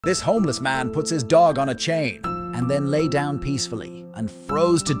This homeless man puts his dog on a chain and then lay down peacefully and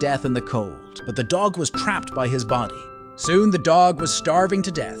froze to death in the cold. But the dog was trapped by his body. Soon the dog was starving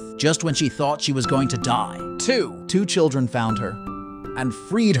to death just when she thought she was going to die. Two children found her and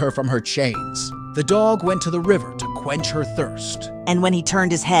freed her from her chains. The dog went to the river to quench her thirst. And when he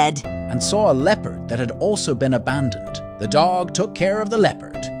turned his head And saw a leopard that had also been abandoned. The dog took care of the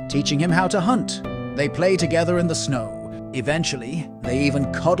leopard, teaching him how to hunt. They played together in the snow. Eventually, they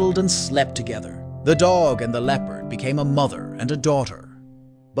even cuddled and slept together. The dog and the leopard became a mother and a daughter.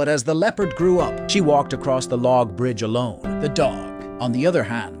 But as the leopard grew up, she walked across the log bridge alone. The dog, on the other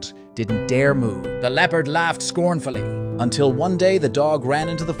hand, didn't dare move. The leopard laughed scornfully, until one day the dog ran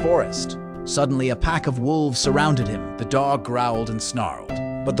into the forest. Suddenly, a pack of wolves surrounded him. The dog growled and snarled,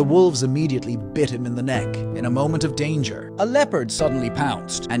 but the wolves immediately bit him in the neck. In a moment of danger, a leopard suddenly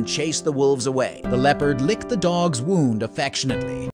pounced and chased the wolves away. The leopard licked the dog's wound affectionately.